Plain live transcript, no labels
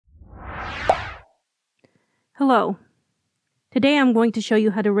Hello. Today I'm going to show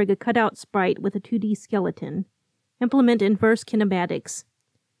you how to rig a cutout sprite with a 2D skeleton, implement inverse kinematics,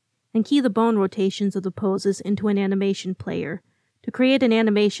 and key the bone rotations of the poses into an animation player to create an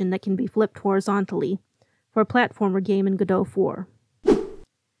animation that can be flipped horizontally for a platformer game in Godot 4.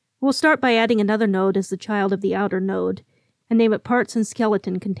 We'll start by adding another node as the child of the outer node and name it Parts and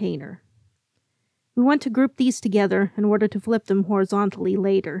Skeleton Container. We want to group these together in order to flip them horizontally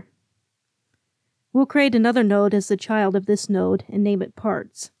later. We'll create another node as the child of this node and name it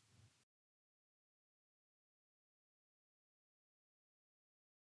Parts.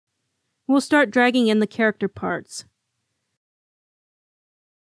 We'll start dragging in the character parts.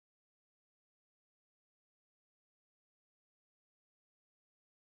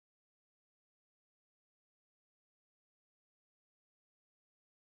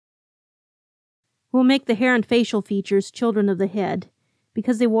 We'll make the hair and facial features children of the head,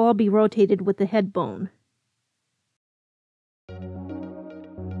 because they will all be rotated with the head bone.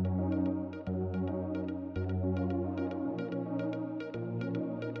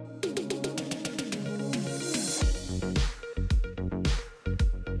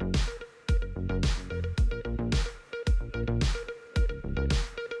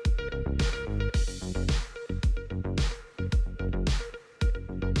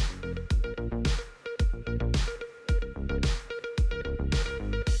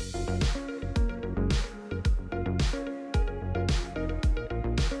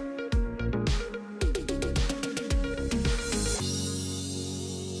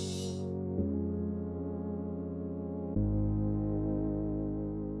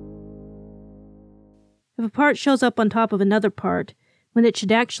 If a part shows up on top of another part, when it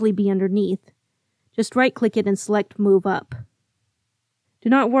should actually be underneath, just right-click it and select Move Up. Do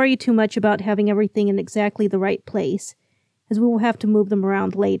not worry too much about having everything in exactly the right place, as we will have to move them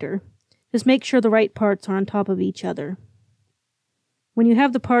around later. Just make sure the right parts are on top of each other. When you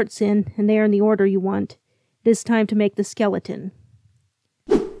have the parts in, and they are in the order you want, it is time to make the skeleton.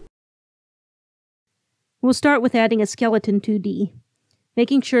 We'll start with adding a skeleton 2D.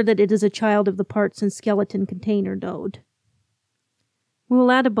 Making sure that it is a child of the Parts and Skeleton Container node. We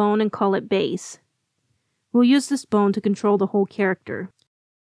will add a bone and call it Base. We'll use this bone to control the whole character.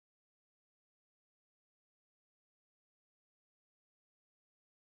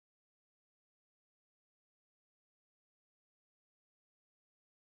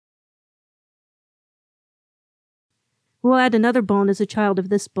 We'll add another bone as a child of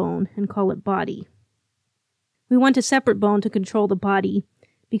this bone and call it Body. We want a separate bone to control the body,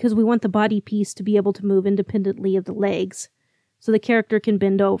 because we want the body piece to be able to move independently of the legs, so the character can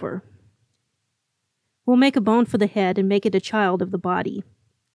bend over. We'll make a bone for the head and make it a child of the body.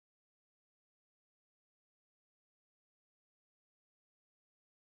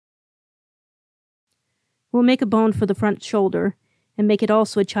 We'll make a bone for the front shoulder and make it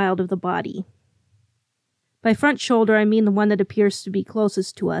also a child of the body. By front shoulder I mean the one that appears to be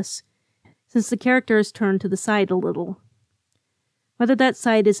closest to us, since the character is turned to the side a little. Whether that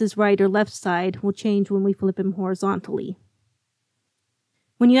side is his right or left side will change when we flip him horizontally.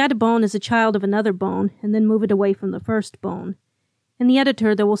 When you add a bone as a child of another bone and then move it away from the first bone, in the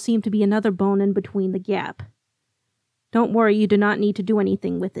editor there will seem to be another bone in between the gap. Don't worry, you do not need to do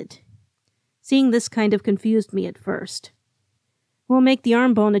anything with it. Seeing this kind of confused me at first. We'll make the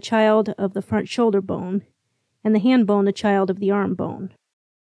arm bone a child of the front shoulder bone, and the hand bone a child of the arm bone.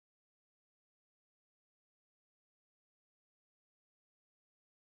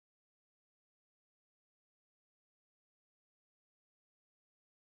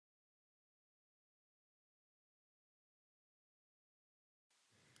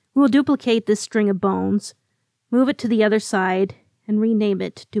 We'll duplicate this string of bones, move it to the other side, and rename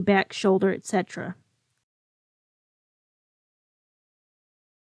it to back, shoulder, etc.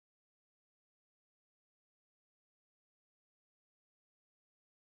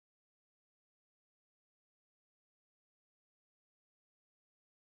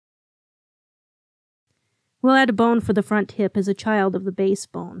 We'll add a bone for the front hip as a child of the base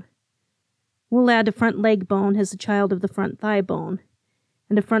bone. We'll add a front leg bone as a child of the front thigh bone,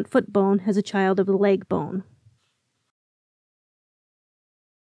 and a front foot bone as a child of the leg bone.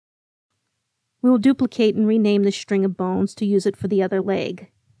 We will duplicate and rename this string of bones to use it for the other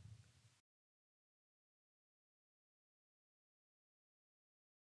leg.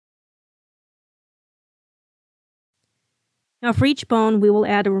 Now for each bone we will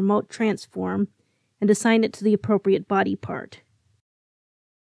add a remote transform and assign it to the appropriate body part.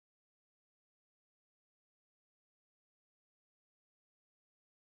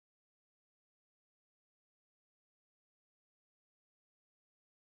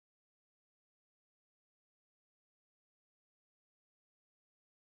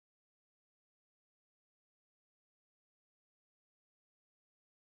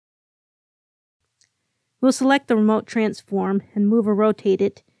 We'll select the remote transform and move or rotate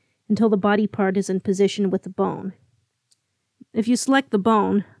it until the body part is in position with the bone. If you select the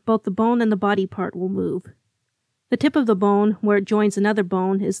bone, both the bone and the body part will move. The tip of the bone, where it joins another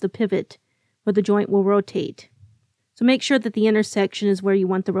bone, is the pivot, where the joint will rotate. So make sure that the intersection is where you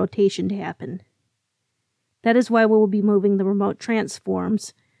want the rotation to happen. That is why we will be moving the remote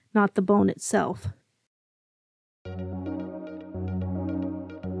transforms, not the bone itself.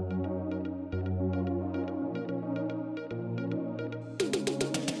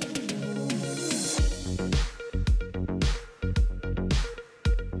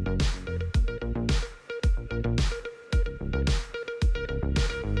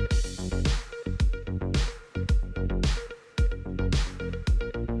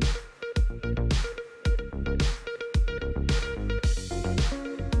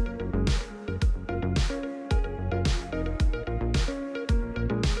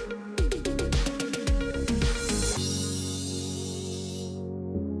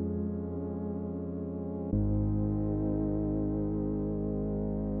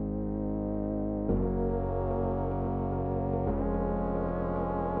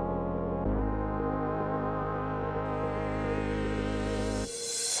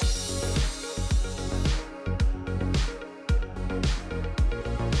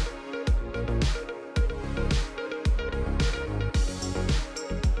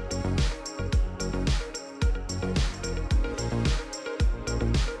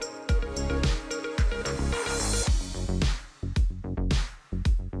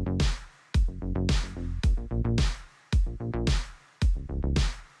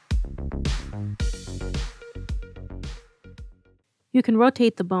 You can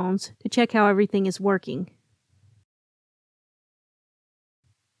rotate the bones to check how everything is working.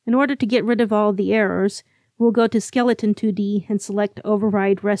 In order to get rid of all the errors, we'll go to Skeleton 2D and select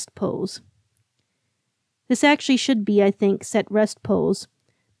Override Rest Pose. This actually should be, I think, Set Rest Pose,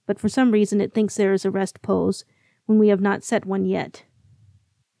 but for some reason it thinks there is a rest pose when we have not set one yet.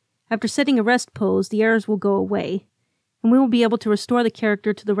 After setting a rest pose, the errors will go away, and we will be able to restore the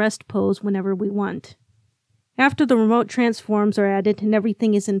character to the rest pose whenever we want. After the remote transforms are added and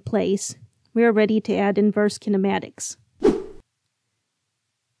everything is in place, we are ready to add inverse kinematics.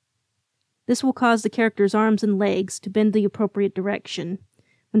 This will cause the character's arms and legs to bend the appropriate direction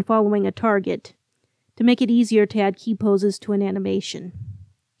when following a target, to make it easier to add key poses to an animation.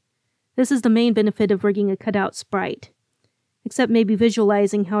 This is the main benefit of rigging a cutout sprite, except maybe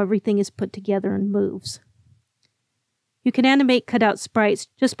visualizing how everything is put together and moves. You can animate cutout sprites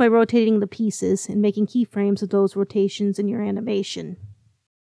just by rotating the pieces and making keyframes of those rotations in your animation.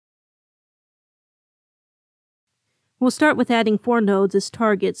 We'll start with adding 4 nodes as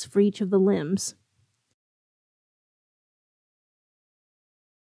targets for each of the limbs.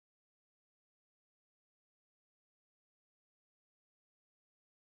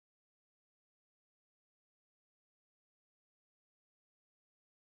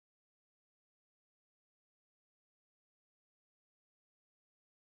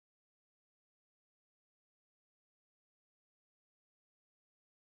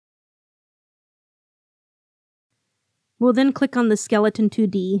 We'll then click on the Skeleton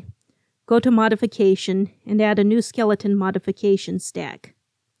 2D, go to Modification, and add a new skeleton modification stack.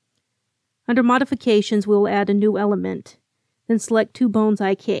 Under Modifications, we will add a new element, then select 2 bones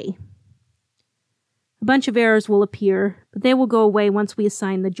IK. A bunch of errors will appear, but they will go away once we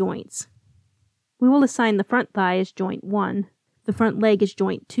assign the joints. We will assign the front thigh as joint 1, the front leg as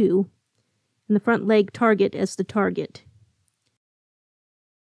joint 2, and the front leg target as the target.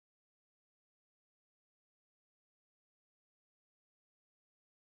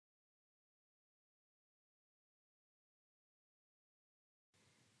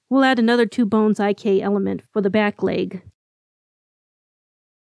 We'll add another 2 bones IK element for the back leg.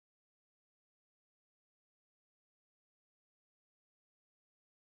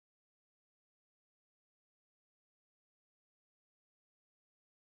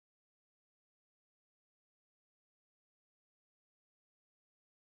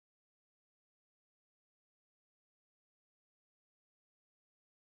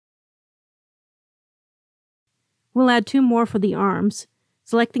 We'll add 2 more for the arms,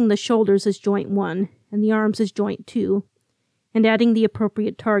 selecting the shoulders as joint 1 and the arms as joint 2, and adding the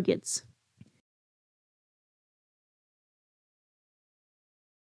appropriate targets.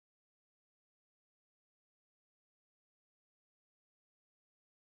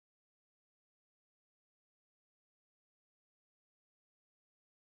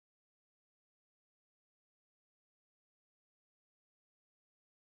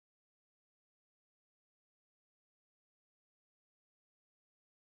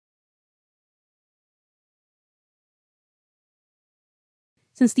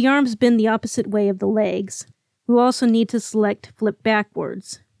 Since the arms bend the opposite way of the legs, we will also need to select Flip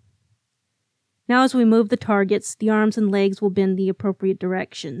Backwards. Now as we move the targets, the arms and legs will bend the appropriate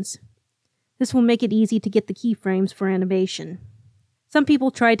directions. This will make it easy to get the keyframes for animation. Some people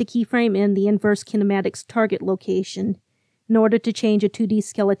try to keyframe in the inverse kinematics target location in order to change a 2D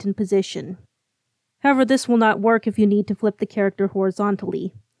skeleton position. However, this will not work if you need to flip the character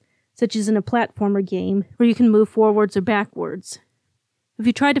horizontally, such as in a platformer game where you can move forwards or backwards. If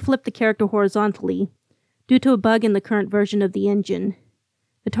you try to flip the character horizontally, due to a bug in the current version of the engine,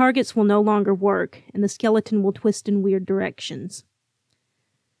 the targets will no longer work and the skeleton will twist in weird directions.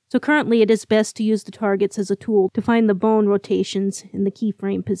 So currently it is best to use the targets as a tool to find the bone rotations in the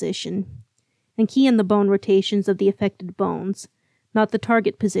keyframe position, and key in the bone rotations of the affected bones, not the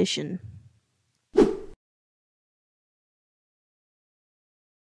target position.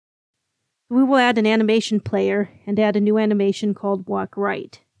 We will add an animation player and add a new animation called Walk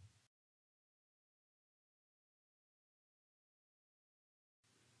Right.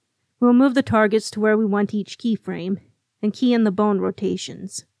 We'll move the targets to where we want each keyframe, and key in the bone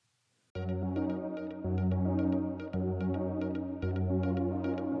rotations.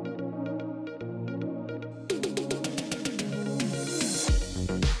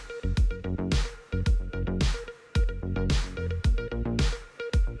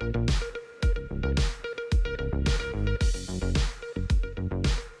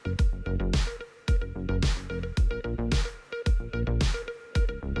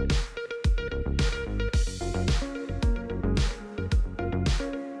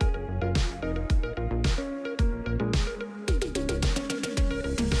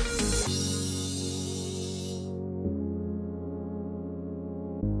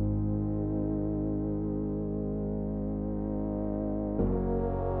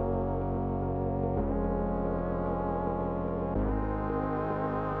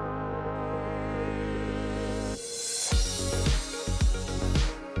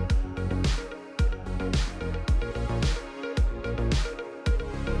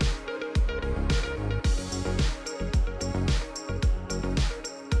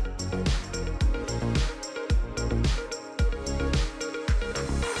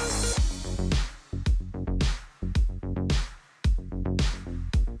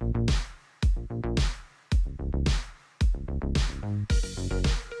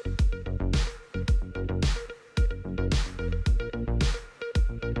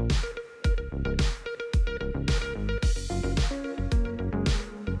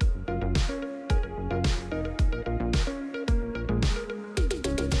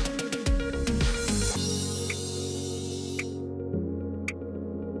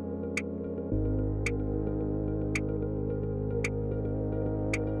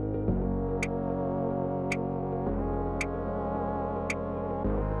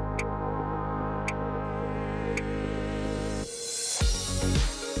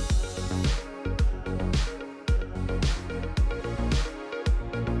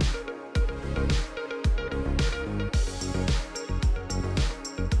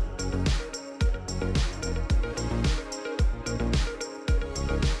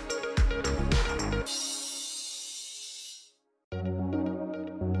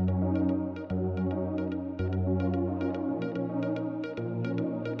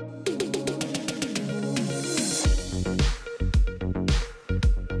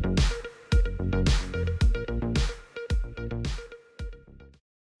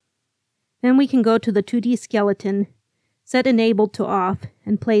 Then we can go to the 2D skeleton, set Enabled to Off,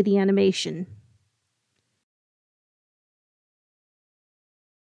 and play the animation.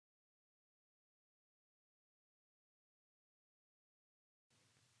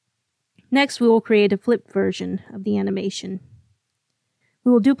 Next, we will create a flip version of the animation.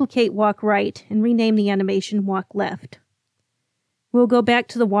 We will duplicate Walk Right and rename the animation Walk Left. We will go back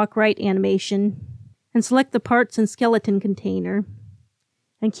to the Walk Right animation and select the Parts and Skeleton container,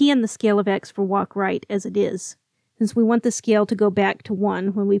 and key in the scale of X for Walk Right as it is, since we want the scale to go back to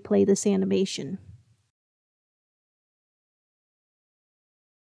 1 when we play this animation.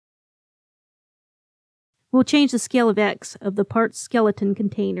 We'll change the scale of X of the Parts Skeleton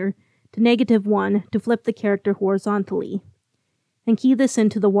container to -1 to flip the character horizontally, and key this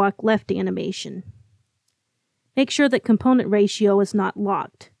into the Walk Left animation. Make sure that component ratio is not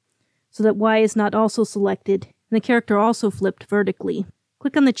locked, so that Y is not also selected and the character also flipped vertically.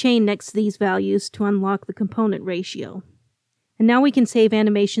 Click on the chain next to these values to unlock the component ratio. And now we can save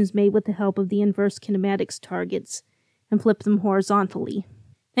animations made with the help of the inverse kinematics targets and flip them horizontally.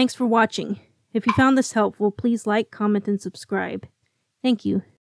 Thanks for watching. If you found this helpful, please like, comment, and subscribe. Thank you.